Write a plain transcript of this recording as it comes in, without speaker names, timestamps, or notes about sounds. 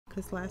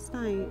because last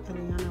night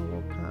Eliana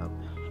woke up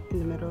in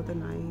the middle of the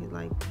night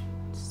like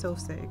so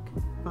sick,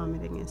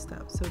 vomiting and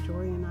stuff. So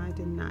Jory and I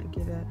did not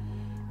get a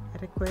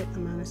adequate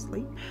amount of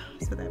sleep,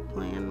 so that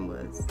plan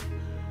did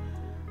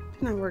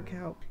not work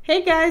out.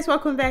 Hey guys,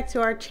 welcome back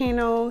to our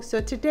channel.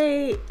 So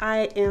today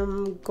I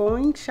am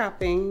going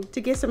shopping to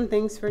get some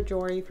things for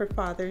Jory for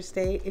Father's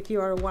Day. If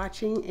you are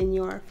watching and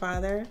you are a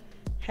father,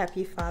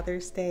 happy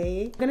Father's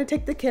Day. I'm gonna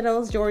take the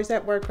kiddos. Jory's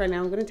at work right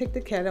now. I'm gonna take the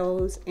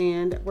kiddos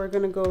and we're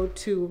gonna go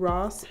to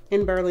Ross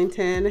in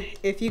Burlington.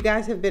 If you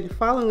guys have been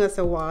following us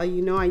a while,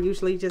 you know I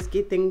usually just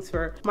get things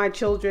for my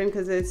children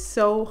because it's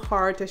so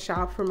hard to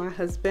shop for my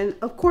husband.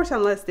 Of course,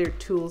 unless they're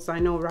tools, I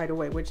know right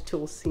away which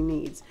tools he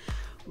needs.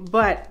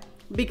 But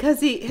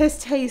because his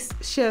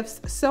taste shifts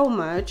so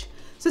much,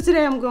 so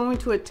today I'm going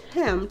to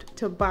attempt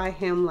to buy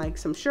him like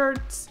some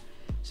shirts,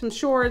 some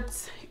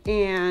shorts,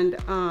 and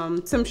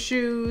some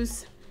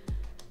shoes,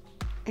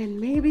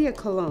 and maybe a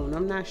cologne.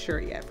 I'm not sure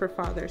yet for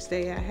Father's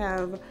Day. I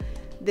have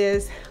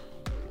this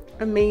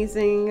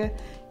amazing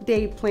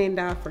day planned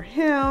out for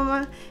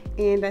him,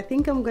 and I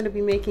think I'm going to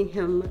be making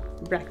him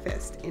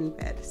breakfast in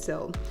bed.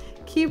 So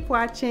keep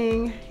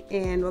watching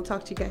and we'll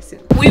talk to you guys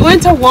soon. We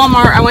went to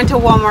Walmart. I went to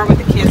Walmart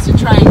with the kids to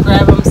try and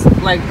grab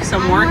him like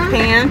some work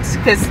pants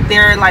because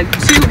they're like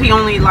two he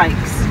only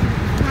likes.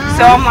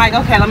 So I'm like,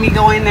 okay, let me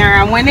go in there.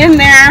 I went in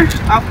there.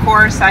 Of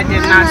course, I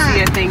did not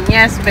see a thing.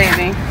 Yes,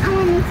 baby. I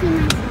want to see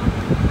myself.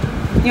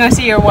 You want to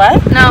see your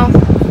what? No.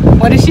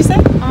 What did she say?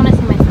 I want to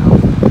see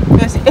myself. You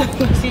want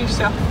to see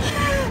yourself?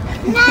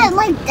 Not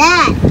like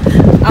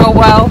that. Oh,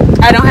 well,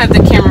 I don't have the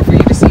camera for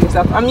you to see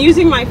yourself. I'm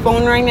using my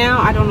phone right now.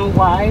 I don't know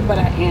why, but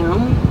I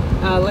am.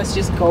 Let's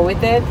just go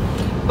with it.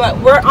 But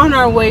we're on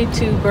our way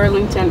to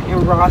Burlington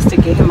and Ross to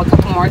get him a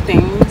couple more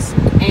things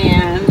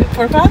and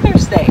for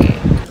Father's Day.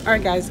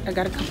 Alright guys, I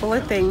got a couple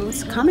of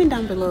things. Comment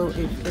down below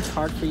if it's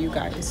hard for you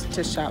guys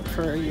to shop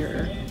for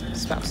your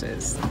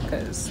spouses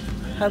because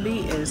hubby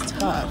is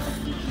tough.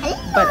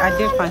 But I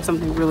did find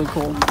something really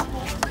cool.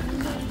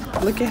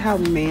 Look at how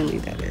manly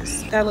that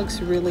is. That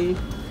looks really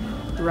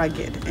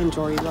rugged, and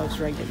Jory loves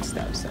rugged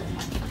stuff, so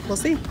we'll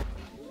see.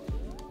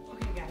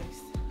 Okay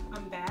guys,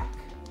 I'm back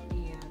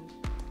and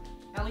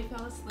Ellie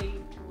fell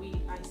asleep.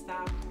 I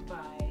stopped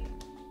by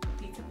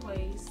a pizza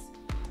place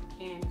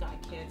and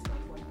got kids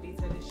like one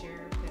pizza to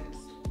share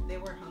because they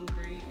were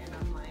hungry, and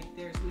I'm like,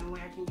 there's no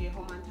way I can get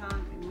home on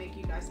time and make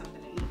you guys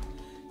something to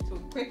eat. So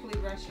quickly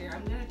rush here.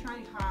 I'm gonna try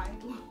and hide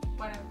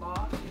what I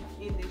bought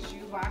in the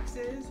shoe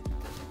boxes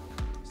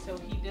so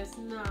he does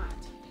not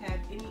have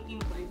any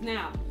inklings.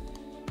 Now,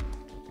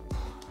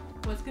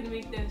 what's gonna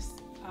make this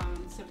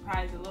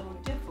surprise a little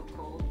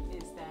difficult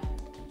is that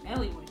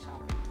Ellie went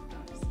shopping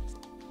with us.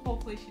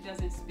 Hopefully she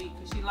doesn't speak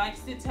because she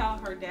likes to tell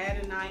her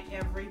dad and I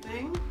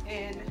everything,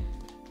 and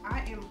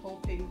I am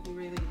hoping he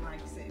really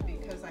likes it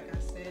because like I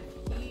said,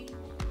 he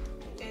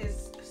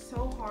is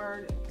so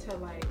hard to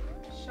like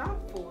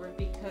shop for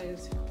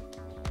because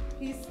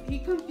he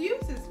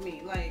confuses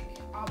me. Like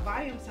I'll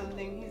buy him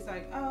something, he's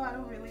like, oh, I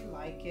don't really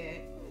like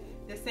it.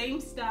 The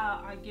same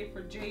style I get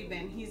for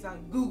Jabin, he's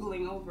like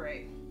Googling over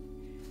it.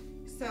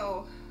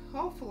 So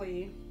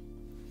hopefully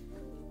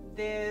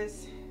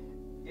this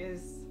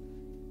is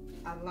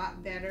a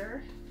lot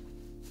better.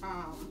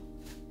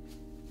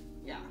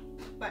 Yeah,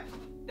 but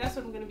that's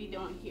what I'm gonna be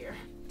doing here.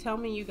 Tell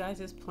me you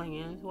guys'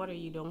 plans. What are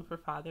you doing for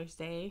Father's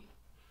Day?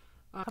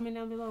 Comment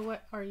down below,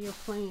 what are your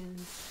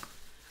plans?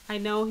 I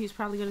know he's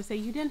probably gonna say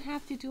you didn't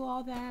have to do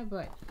all that,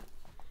 but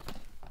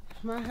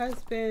my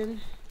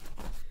husband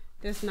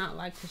does not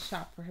like to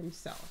shop for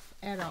himself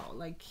at all.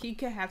 Like he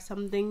could have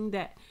something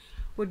that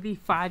would be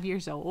 5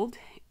 years old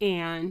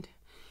and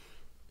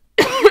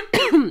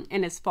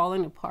and it's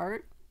falling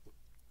apart,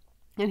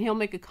 and he'll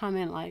make a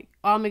comment like,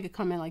 I'll make a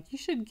comment like, you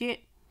should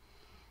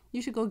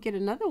go get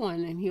another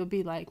one, and he'll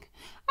be like,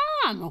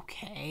 I'm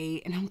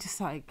okay, and I'm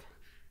just like,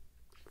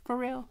 for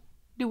real,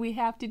 do we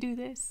have to do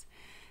this?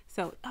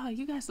 So oh,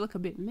 you guys look a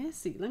bit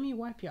messy. Let me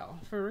wipe y'all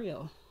for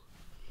real.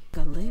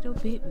 A little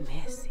bit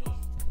messy.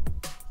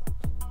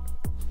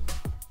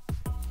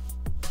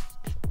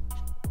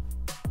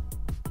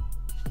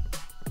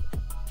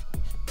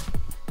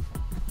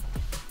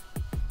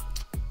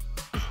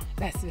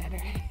 That's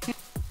better.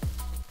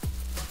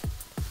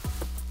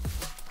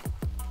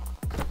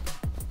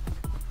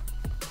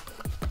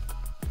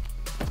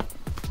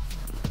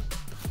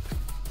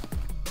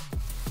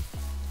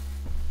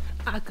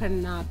 I could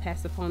not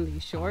pass upon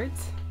these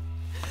shorts.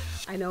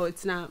 I know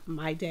it's not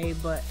my day,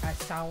 but I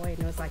saw it and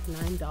it was like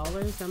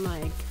 $9. I'm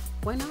like,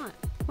 why not?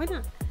 Why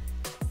not?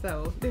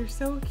 So they're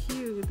so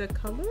cute. The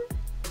color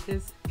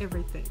is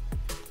everything.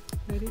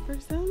 Ready for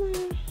summer.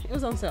 It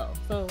was on sale,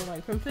 so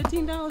like from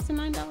 $15 to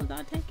 $9,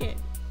 I'll take it.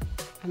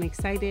 I'm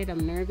excited,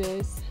 I'm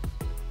nervous,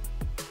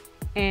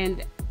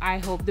 and I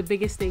hope the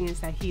biggest thing is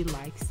that he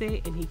likes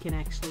it and he can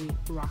actually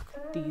rock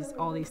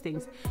all these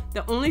things.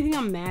 The only thing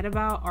I'm mad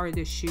about are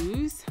the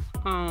shoes.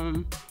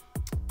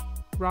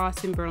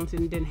 Ross and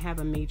Burlington didn't have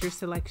a major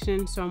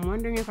selection, so I'm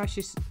wondering if I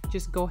should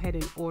just go ahead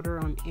and order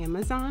on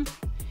Amazon.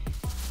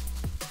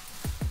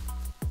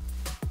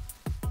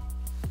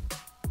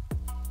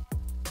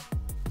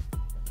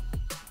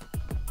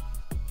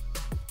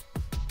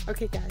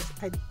 Okay guys,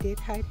 I did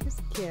hide his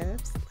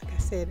gifts. Like I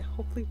said,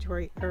 hopefully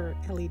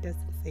Ellie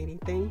doesn't say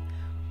anything,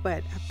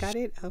 but I've got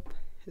it up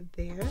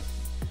there.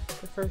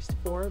 The first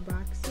 4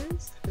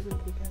 boxes. I don't know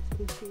if you guys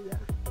can see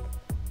that.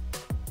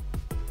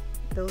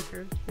 Those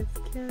are his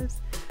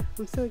gifts.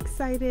 I'm so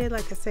excited.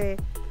 Like I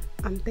said,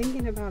 I'm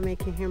thinking about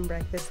making him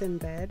breakfast in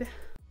bed.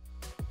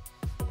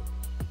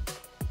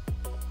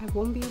 I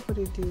won't be able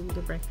to do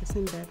the breakfast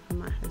in bed for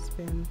my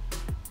husband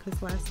because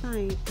last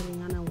night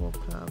Eliana woke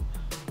up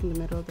in the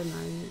middle of the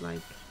night like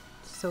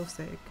so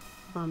sick,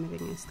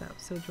 vomiting and stuff.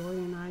 So Joy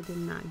and I did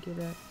not get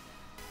an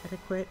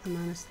adequate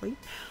amount of sleep.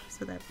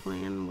 So that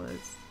plan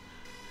was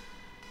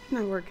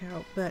not work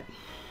out, but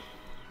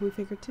we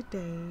figured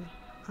today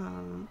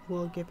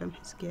we'll give him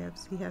his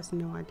gifts. He has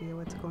no idea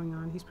what's going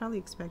on. He's probably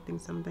expecting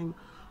something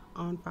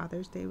on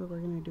Father's Day, but we're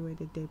going to do it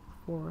the day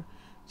before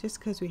just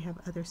because we have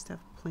other stuff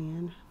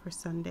planned for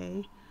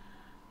Sunday.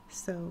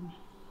 So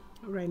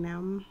right now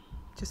I'm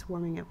just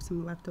warming up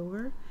some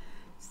leftover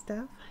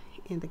stuff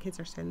and the kids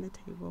are setting the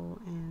table,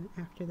 and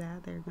after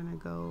that they're gonna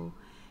go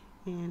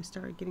and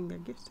start getting their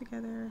gifts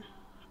together.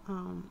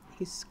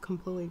 He's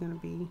completely gonna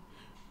be,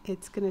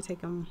 it's gonna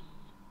take him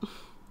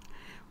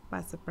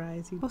by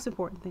surprise. The most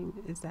important thing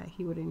is that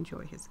he would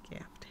enjoy his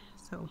gift.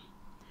 So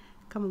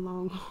come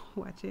along,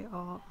 watch it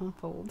all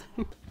unfold.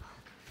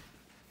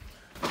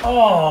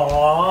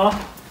 Aww,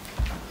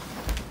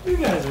 you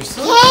guys are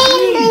so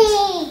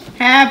sweet.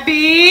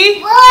 Happy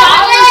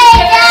Father's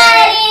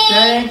Day!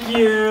 Thank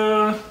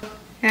you.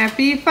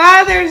 Happy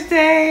Father's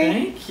Day.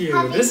 Thank you.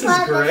 Happy This is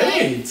Father's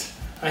great.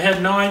 I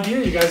had no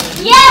idea you guys would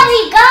do Yeah, this.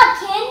 we got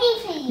candy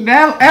for you.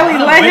 Ellie,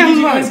 Wow, let when him did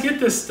you look. guys get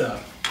this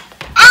stuff?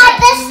 At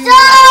the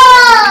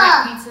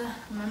store! Pizza,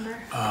 remember?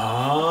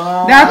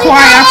 Oh. That's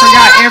why I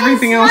forgot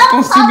everything I was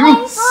supposed to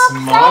do.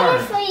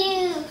 Smart. For you.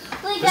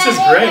 This is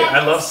great.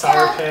 I love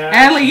Sour Patch.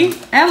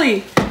 Ellie,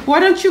 why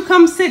don't you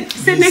come sit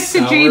These next to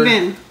sour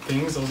Jabin?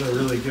 Things, those are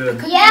really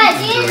good. Yeah,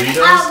 these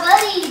Doritos. are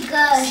really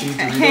good. See,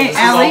 Doritos. Hey, This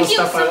Ellie. is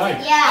all the stuff I like.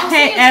 Yeah.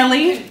 Hey,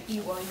 Ellie.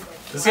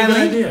 This is a good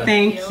idea.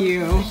 Thank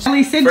you.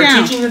 Ellie, sit For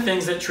down. teaching the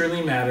things that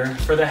truly matter,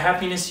 for the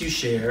happiness you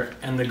share,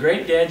 and the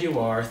great dad you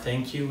are,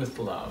 thank you with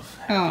love.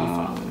 Happy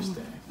Aw. Father's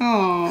Day.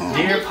 Oh,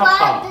 Dear Happy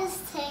Papa, Father's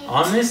Day.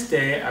 on this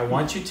day, I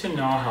want you to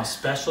know how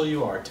special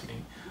you are to me.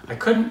 I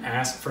couldn't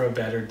ask for a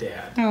better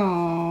dad.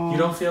 oh. You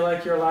don't feel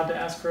like you're allowed to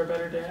ask for a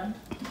better dad?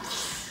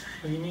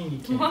 What do you mean you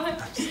can't? What?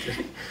 I'm just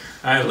kidding.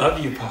 I love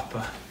you,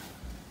 Papa.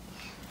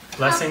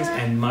 Blessings Papa.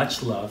 and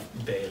much love,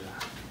 Bella.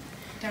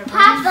 Dad, Papa.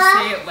 why did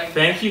you say it like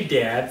Thank you,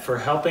 Dad, for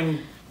helping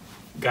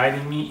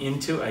guiding me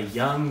into a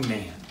young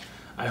man.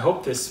 I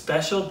hope this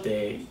special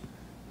day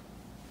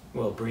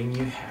will bring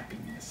you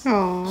happiness.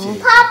 Oh.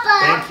 Jade. Papa.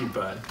 Thank you,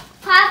 bud.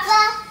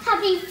 Papa,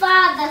 happy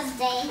Father's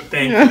Day.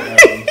 Thank you,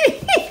 Ellie.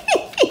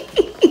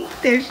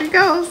 There she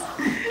goes.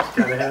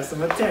 Gotta have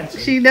some attention.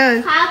 She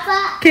does.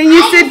 Papa. Can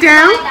you I sit just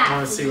down? like I that.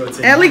 want to see what's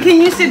in Ellie, here.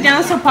 can you sit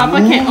down so Papa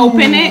can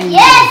open it?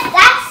 Yes,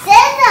 that's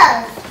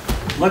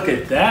scissors. Look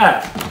at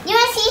that. You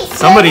want to see scissors?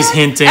 Somebody's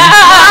hinting.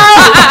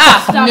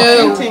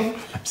 No.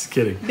 I'm just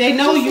kidding. They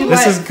know you This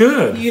like, is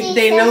good.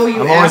 they know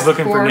you I'm always asked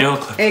looking for nail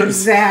clippers.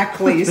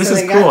 Exactly. This so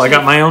is they cool. I you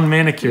got my own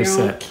manicure your own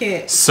set.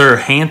 kit. Sir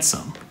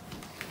Handsome.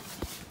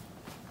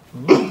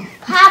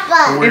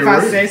 Papa. If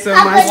I say so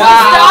Papa, myself.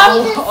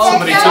 wow.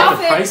 Somebody took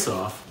the price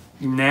off.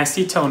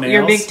 Nasty toenails.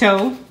 Your big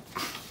toe.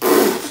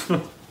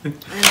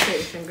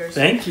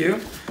 Thank you.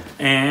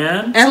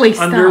 And Ellie,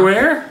 stop.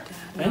 underwear.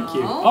 Thank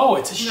you. Oh,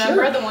 it's a shirt.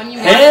 Remember the one you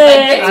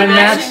Hey, wanted? I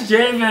matched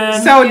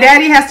Javen. So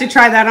Daddy has to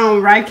try that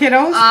on, right,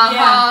 kiddos?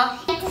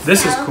 Uh-huh.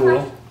 This is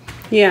cool.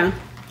 Yeah.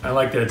 I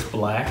like that it's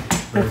black.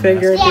 I Very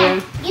figured. nice.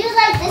 Yeah, you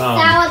like the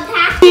sour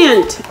patch?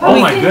 Hint. Oh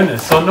my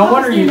goodness. So no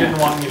wonder you didn't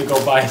want me to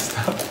go buy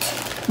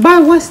stuff. Buy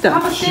what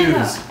stuff?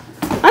 Shoes.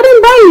 I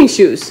didn't buy any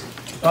shoes.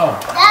 Oh.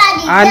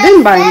 Daddy, I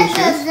didn't buy any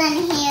scissors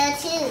in here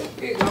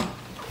too. Here you go.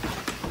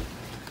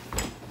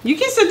 You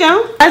can sit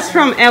down. That's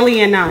from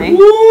Ellie and I.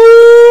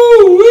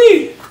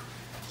 Woo-wee.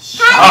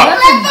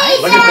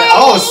 Happy Look birthday, at that.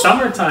 Oh,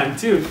 summertime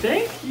too.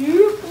 Thank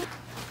you.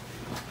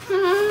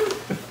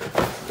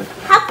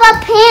 How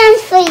about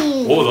pants for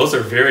you? Oh, those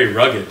are very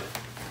rugged.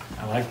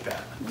 I like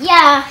that.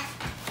 Yeah.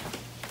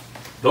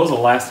 Those will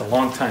last a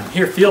long time.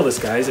 Here, feel this,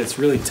 guys. It's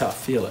really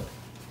tough. Feel it.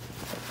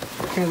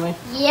 Really?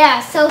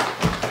 Yeah, so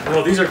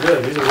No, these are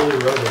good. These are really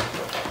rugged.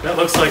 That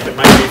looks like it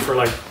might be for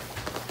like,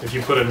 if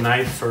you put a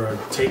knife or a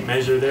tape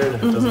measure there,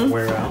 then it doesn't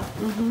wear out.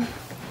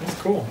 That's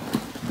cool.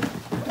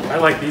 I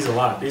like these a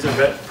lot. These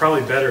are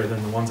probably better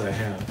than the ones I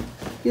had.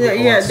 Yeah, Look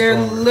a yeah, lot they're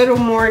a stronger. little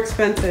more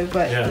expensive,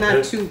 but Yeah,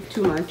 not they're-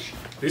 too much.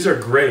 These are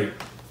great.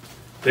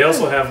 They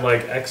also have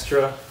like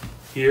extra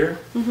here,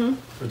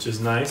 which is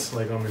nice,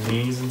 like on the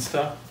knees and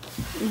stuff.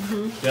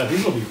 Yeah,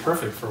 these will be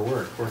perfect for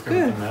working with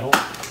Good. the metal.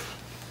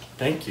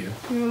 Thank you.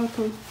 You're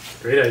welcome.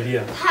 Great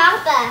idea.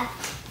 Papa,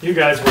 You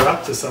guys were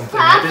up to something.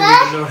 I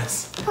didn't even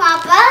notice.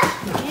 Papa,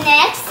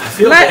 next. I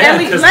feel Let bad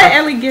Ellie, 'cause let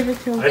Ellie give it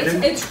to him. I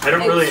didn't. It's- I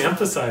don't really it's-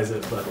 emphasize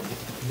it, but.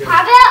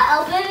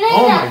 Papa, open it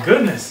Oh up. my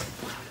goodness!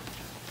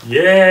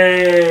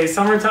 Yay!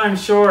 Summertime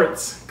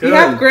shorts. Good. You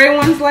have gray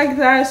ones like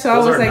that, so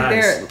Those I was are like,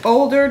 nice. they're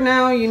older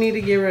now. You need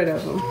to get rid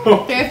of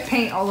them. They have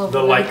paint all over The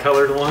them. light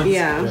colored ones?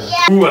 Yeah.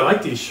 Ooh, I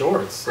like these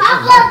shorts. Those are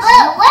Papa, nice.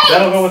 but wait.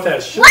 That'll go with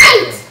that shirt.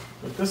 Wait.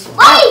 With this one.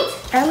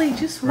 Wait. Ellie,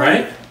 just wait.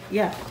 Right?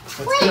 Yeah. That's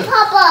Wait, good.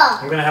 Papa.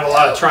 I'm gonna have a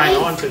lot of trying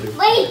on to do.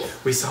 Wait.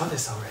 We saw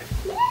this already.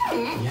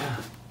 Yeah.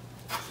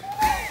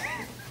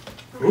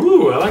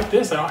 Ooh, I like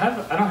this. I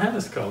don't have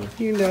this color.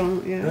 You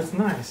don't, yeah. That's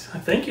nice.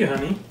 Thank you,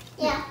 honey.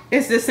 Yeah.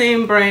 It's the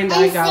same brand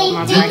I And got with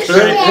my say black thank shirt.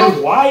 you. Good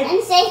and white.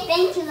 And say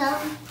thank you, though.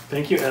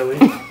 Thank you, Ellie.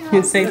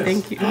 And say Yes.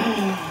 thank you.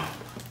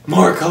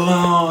 More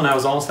cologne. I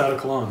was almost out of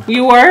cologne.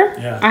 You were?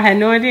 Yeah. I had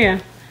no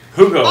idea.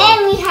 Hugo.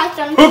 And we have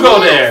something Hugo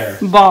else. there.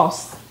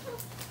 Boss.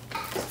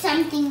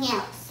 Something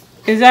else.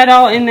 Is that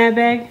all in that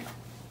bag?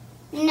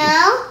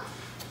 No.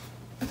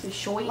 It's a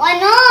short. One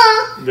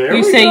more. There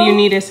You we say go. you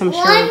needed some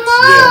One shirts. more. Yeah.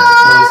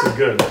 Oh, this is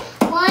good.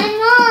 One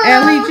more.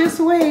 Ellie, just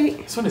wait.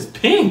 This one is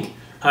pink,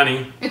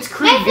 honey. It's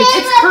cream. My It's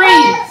favorite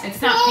cream. color is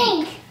It's not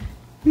pink.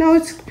 No,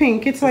 it's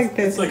pink. It's like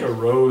this. It's like a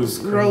rose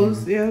cream.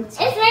 Rose, yeah. It's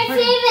my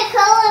favorite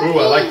color. Ooh,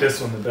 I like pink.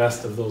 this one the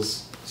best of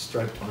those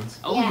striped ones.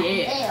 Oh Yeah,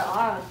 yeah. they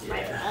are.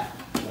 Yeah.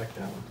 I like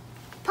that one.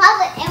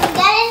 Papa, and we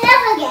got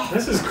enough again.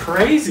 This is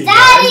crazy,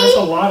 Daddy! guys. That's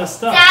a lot of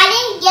stuff.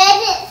 Daddy,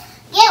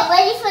 get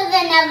ready for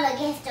the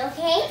nugget,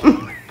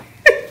 okay?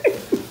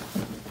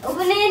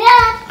 Open it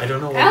up. I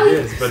don't know what Ellie,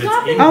 it is, but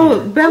stop it's in Oh,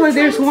 here. Bella,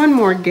 there's one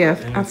more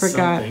gift. And I it's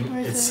forgot. something.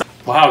 It's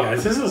wow,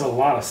 guys. This is a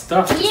lot of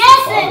stuff.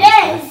 Yes,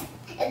 it is.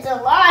 It's a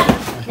lot.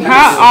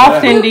 How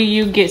often do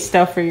you get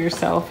stuff for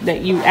yourself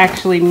that you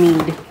actually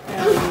need?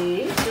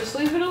 Ellie, just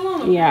leave it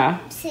alone. Yeah,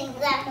 Sing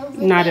that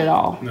over not there. at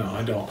all. No,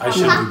 I don't. I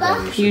should do Papa?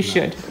 better. You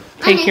should.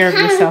 Take care of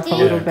yourself a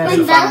little Yeah, better.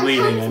 because When if I'm Bella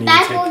leaving, I comes need to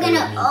back, take we're care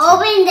gonna of me, too.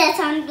 open this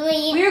on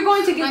three. We are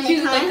going to On get the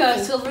you like a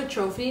content. silver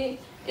trophy.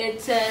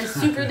 It says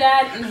Super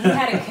Dad, and he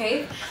had a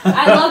cape.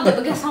 I loved it,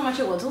 but guess how much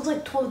it was? It was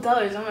like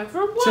 $12. I'm like,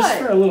 for what? Just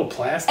for a little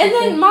plastic. And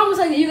then thing? Mom was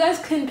like, you guys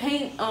can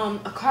paint a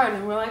card,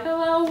 and we're like, oh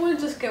well, we'll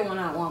just get one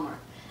at Walmart.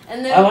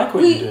 And then I like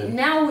what you did.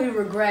 Now we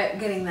regret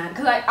getting that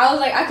because I was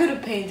like, I could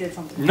have painted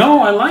something.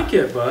 No, I like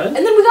it, bud. And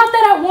then we got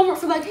that at Walmart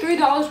for like $3,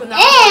 but now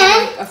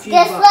it's like a And few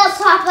guess bucks.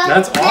 what, Papa?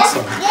 That's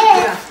awesome.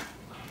 Yeah.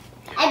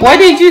 What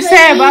did you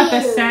say about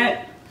the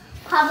set?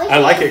 I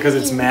like it because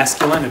it's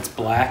masculine. It's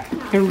black.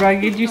 And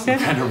rugged, you said?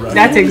 Kind of rugged.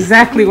 That's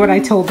exactly what I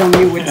told them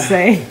you would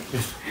say.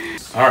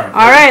 All right.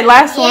 All right,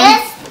 last one.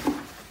 Yes.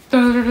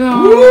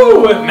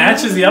 Ooh, it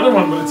matches the other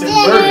one, but it's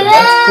inverted.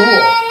 That's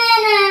cool.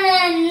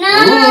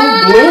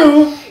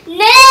 Ooh, blue.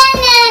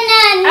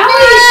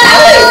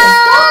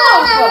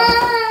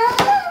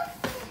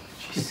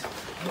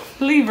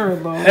 Leave her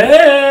alone.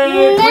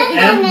 Hey,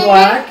 and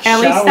black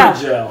Ellie, shower stop.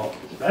 gel.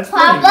 That's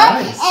pretty Papa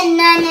nice. and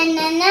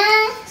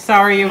na.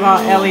 Sorry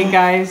about Ellie,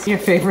 guys. Your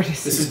favorite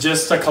is This is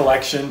just a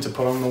collection to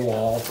put on the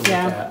wall to look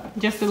yeah, at.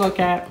 just to look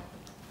at.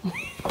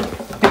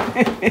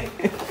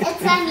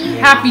 It's on you.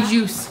 Happy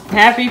juice.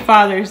 Happy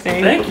Father's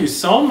Day. Thank you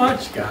so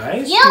much,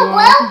 guys. You're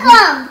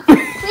welcome. We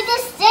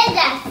just did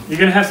that. You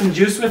gonna have some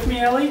juice with me,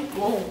 Ellie?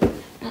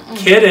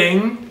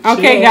 Kidding.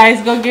 Okay, Chill.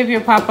 guys, go give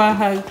your papa a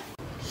hug.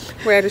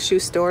 We're at a shoe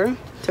store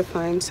to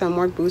find some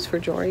more boots for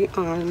Jory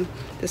on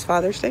this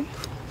Father's Day.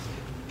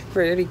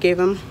 We already gave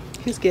him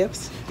his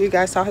gifts. You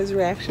guys saw his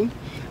reaction.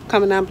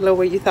 Comment down below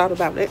what you thought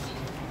about it.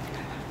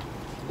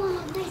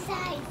 Oh, my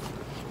size.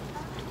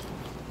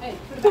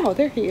 Oh,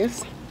 there he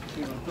is.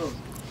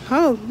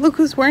 Oh, look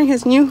who's wearing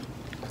his new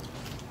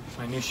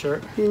My new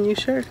shirt.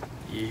 shirt.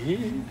 Yeah.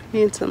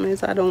 Handsome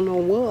as I don't know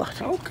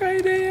what. Okay,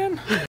 Dan.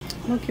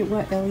 Look at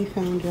what Ellie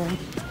found, Jory.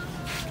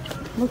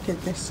 Look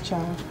at this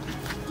child.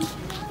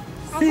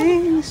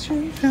 Sing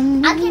straight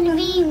from I'm gonna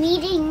be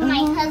meeting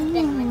my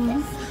husband with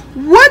this.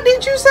 What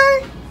did you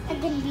say? I'm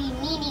gonna be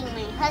meeting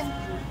my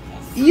husband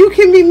with this. You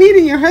can be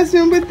meeting your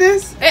husband with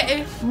this?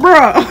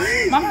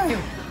 Bruh.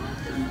 Mama.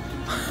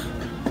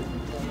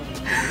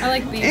 I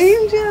like these.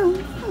 Angel.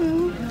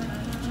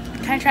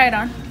 Can I try it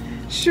on?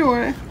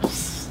 Sure.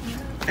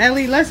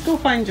 Ellie, let's go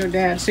find your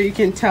dad so you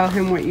can tell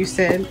him what you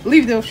said.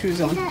 Leave those shoes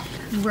on.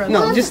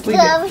 No, just leave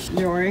it.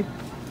 Jory,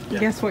 Yeah.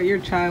 guess what your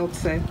child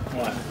said?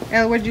 What?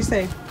 Elle, what'd you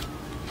say?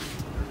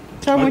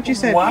 Tell him what you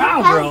said.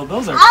 Wow, girl,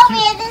 those are I'll cute.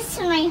 wear this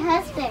to my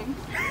husband.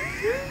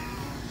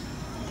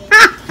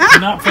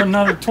 Not for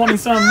another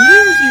 20-some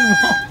years, you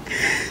won't.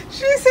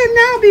 She said,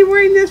 now I'll be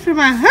wearing this for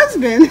my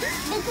husband.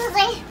 Because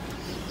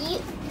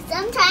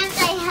sometimes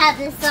I have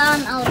this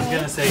on all He's day.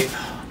 gonna say,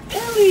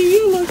 Ellie,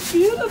 you look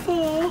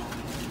beautiful.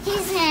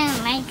 He's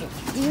gonna make it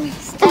do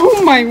stuff.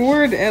 Oh my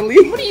word,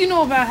 Ellie. What do you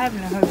know about having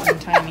a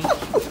husband, Tiny?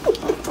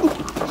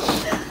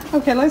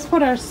 Okay, let's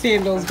put our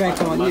sandals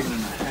back on. Button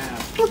and a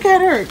half. Look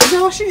at her.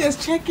 No, she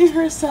is checking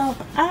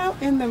herself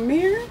out in the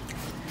mirror.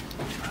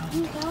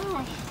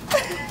 Oh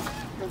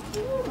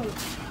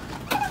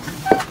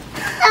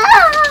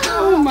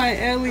Oh my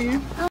Ellie.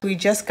 We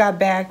just got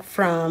back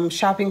from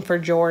shopping for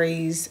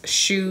Jory's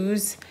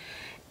shoes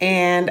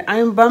And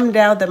I'm bummed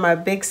out that my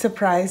big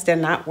surprise did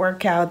not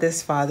work out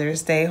this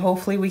Father's Day.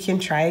 Hopefully we can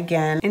try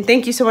again. And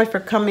thank you so much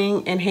for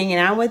coming and hanging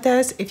out with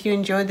us. If you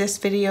enjoyed this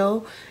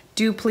video,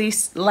 do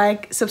please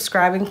like,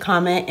 subscribe, and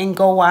comment, and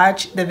go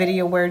watch the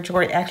video where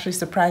Jory actually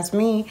surprised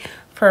me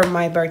for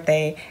my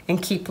birthday,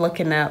 and keep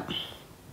looking up.